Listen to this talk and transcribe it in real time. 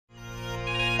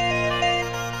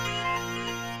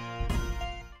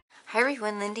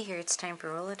everyone, Linda here. It's time for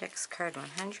Rolodex card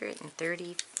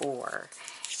 134.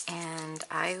 And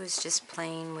I was just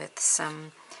playing with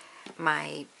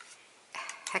my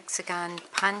hexagon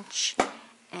punch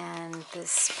and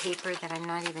this paper that I'm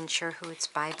not even sure who it's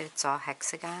by, but it's all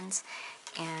hexagons.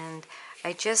 And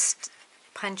I just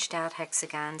punched out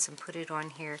hexagons and put it on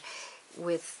here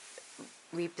with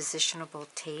repositionable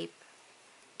tape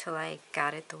till I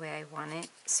got it the way I want it.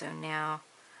 So now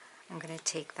I'm going to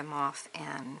take them off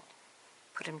and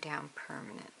put them down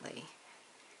permanently.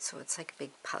 So it's like a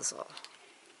big puzzle.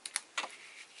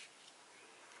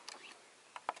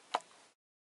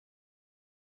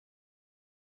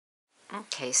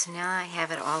 Okay, so now I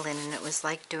have it all in, and it was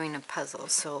like doing a puzzle.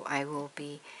 So I will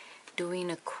be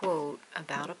doing a quote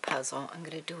about a puzzle. I'm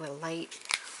going to do a light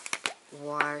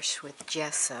wash with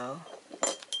gesso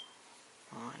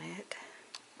on it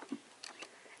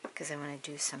because I want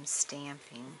to do some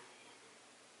stamping.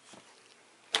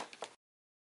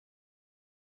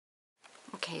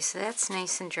 Okay, so that's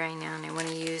nice and dry now, and I want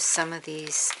to use some of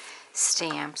these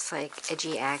stamps like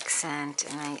Edgy Accent,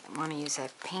 and I want to use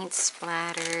that paint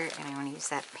splatter, and I want to use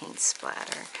that paint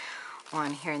splatter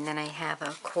on here. And then I have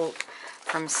a quote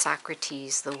from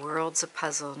Socrates: "The world's a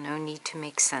puzzle, no need to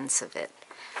make sense of it."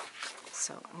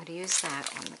 So I'm going to use that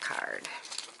on the card.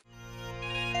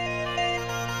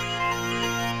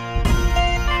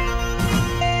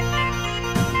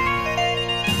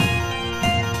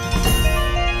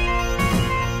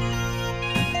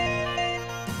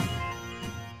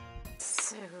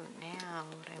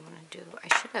 I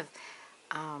should have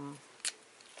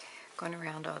gone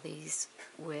around all these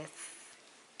with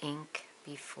ink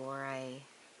before I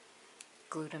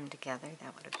glued them together.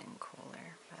 That would have been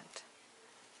cooler, but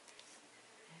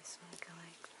I just want to go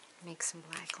make some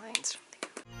black lines from there.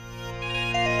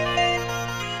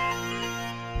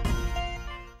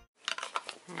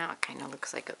 Now it kind of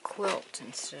looks like a quilt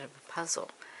instead of a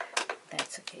puzzle.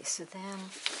 That's okay. So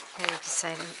then I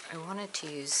decided I wanted to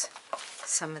use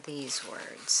some of these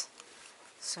words.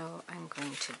 So I'm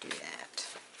going to do that.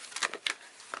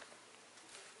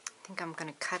 I think I'm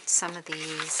going to cut some of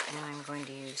these, and I'm going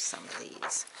to use some of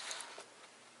these.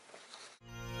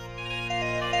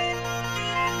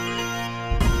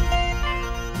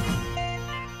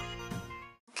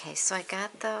 Okay, so I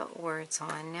got the words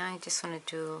on. Now I just want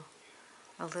to do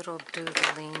a little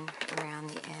doodling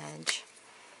around the edge.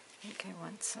 I think I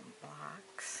want some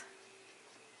blocks.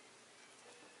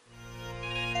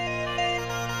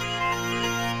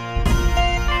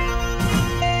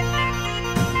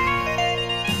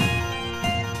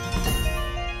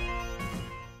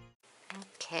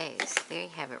 Okay, so there you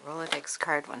have it, Rolodex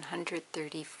card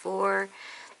 134.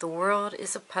 The world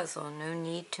is a puzzle, no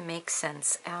need to make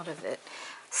sense out of it.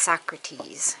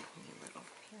 Socrates. A little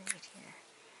period here.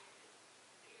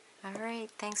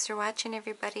 Alright, thanks for watching,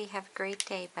 everybody. Have a great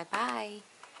day. Bye-bye.